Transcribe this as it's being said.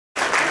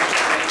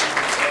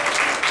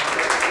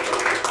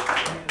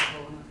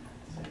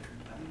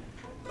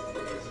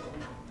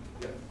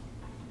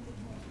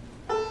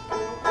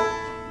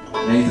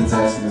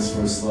Everyone's asking us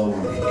for a slow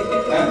one.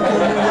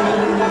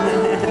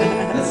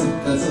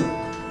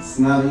 It's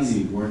not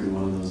easy working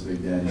one of those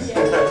big daddies.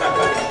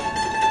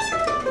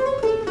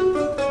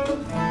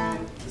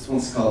 This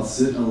one's called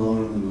Sitting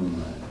Alone in the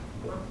Moonlight.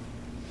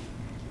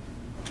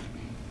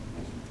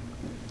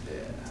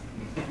 Yeah.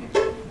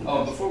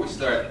 Oh, before we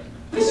start,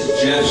 this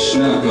is Jeff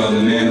Schnuck on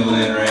the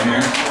mandolin right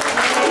here. He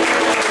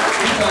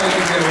thought he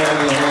could get away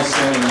with the whole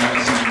solo without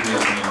singing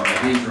his name, but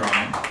he's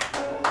wrong.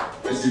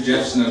 Mr.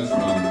 Jeff Schnuck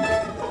from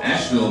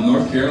Asheville,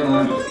 North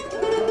Carolina. North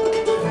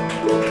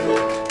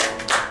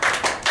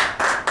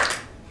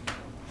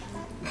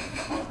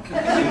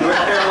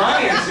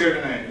Carolinians here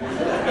tonight.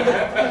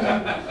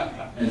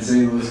 And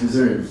St. Louis,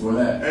 Missouri before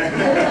that.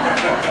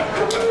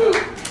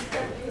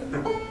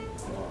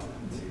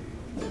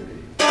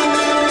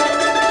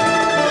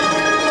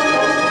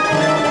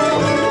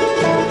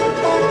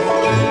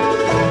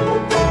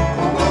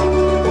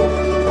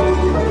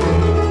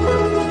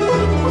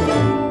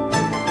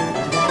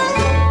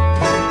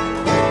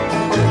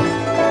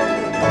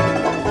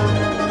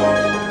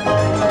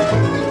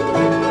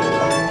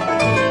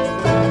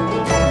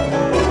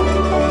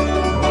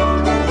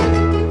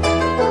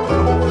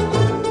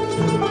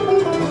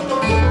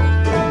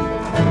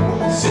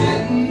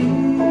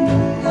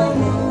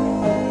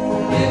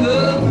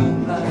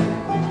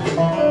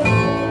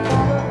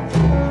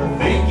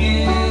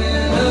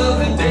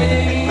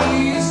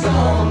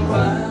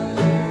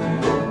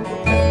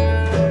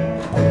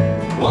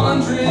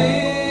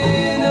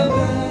 Wondering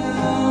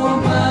about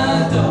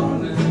my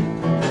darling,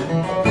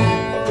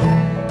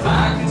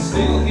 I can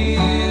still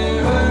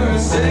hear her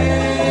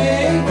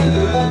say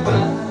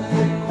goodbye.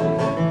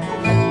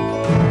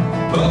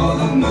 Oh,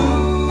 the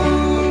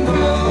moon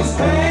grows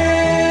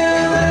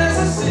pale as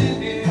I sit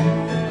here.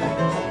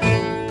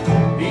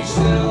 Each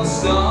little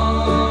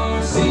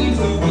star seems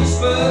to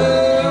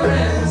whisper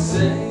and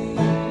say,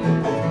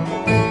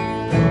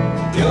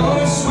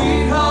 your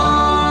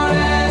sweetheart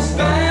has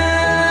found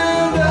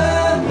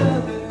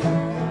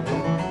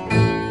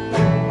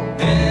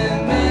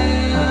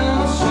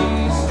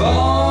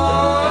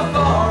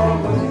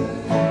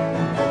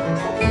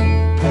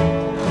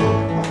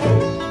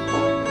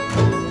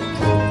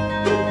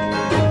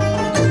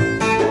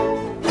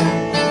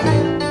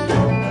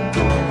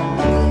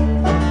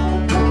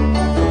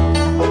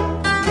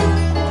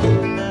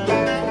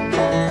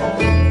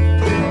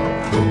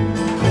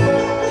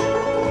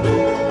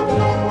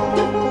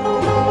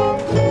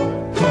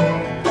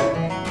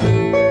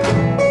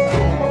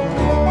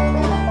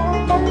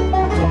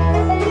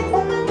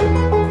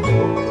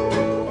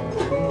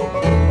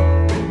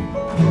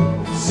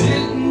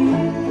sitting